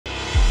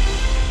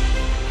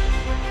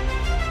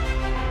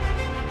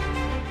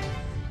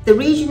The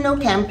regional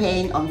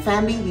campaign on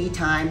Family We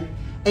Time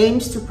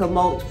aims to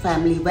promote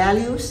family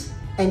values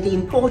and the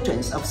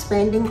importance of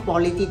spending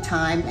quality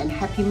time and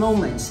happy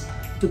moments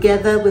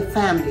together with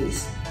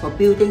families for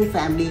building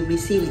family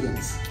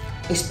resilience,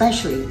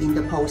 especially in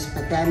the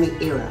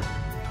post-pandemic era.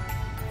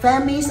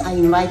 Families are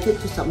invited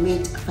to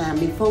submit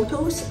family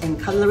photos and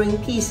coloring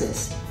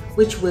pieces,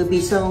 which will be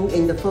shown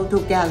in the photo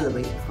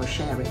gallery for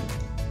sharing.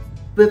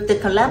 With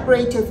the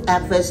collaborative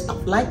efforts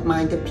of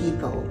like-minded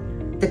people,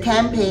 the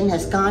campaign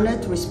has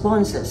garnered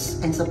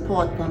responses and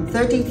support from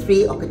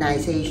 33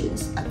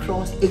 organizations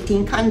across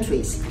 18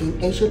 countries in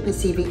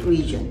Asia-Pacific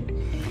region,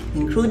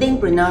 including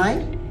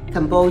Brunei,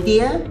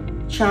 Cambodia,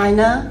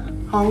 China,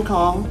 Hong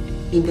Kong,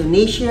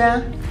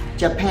 Indonesia,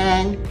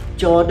 Japan,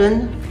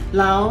 Jordan,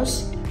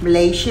 Laos,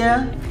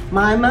 Malaysia,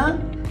 Myanmar,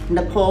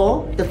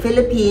 Nepal, the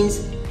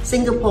Philippines,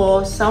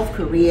 Singapore, South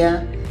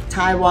Korea,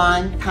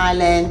 Taiwan,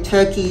 Thailand,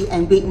 Turkey,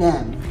 and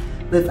Vietnam,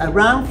 with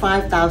around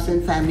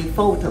 5,000 family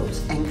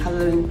photos and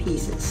coloring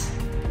pieces.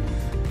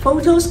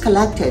 Photos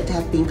collected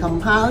have been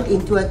compiled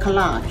into a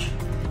collage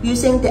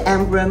using the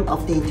emblem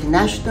of the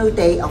International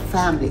Day of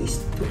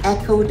Families to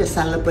echo the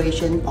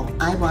celebration of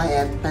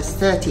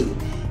IYF+30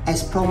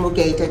 as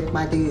promulgated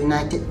by the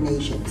United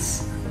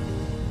Nations.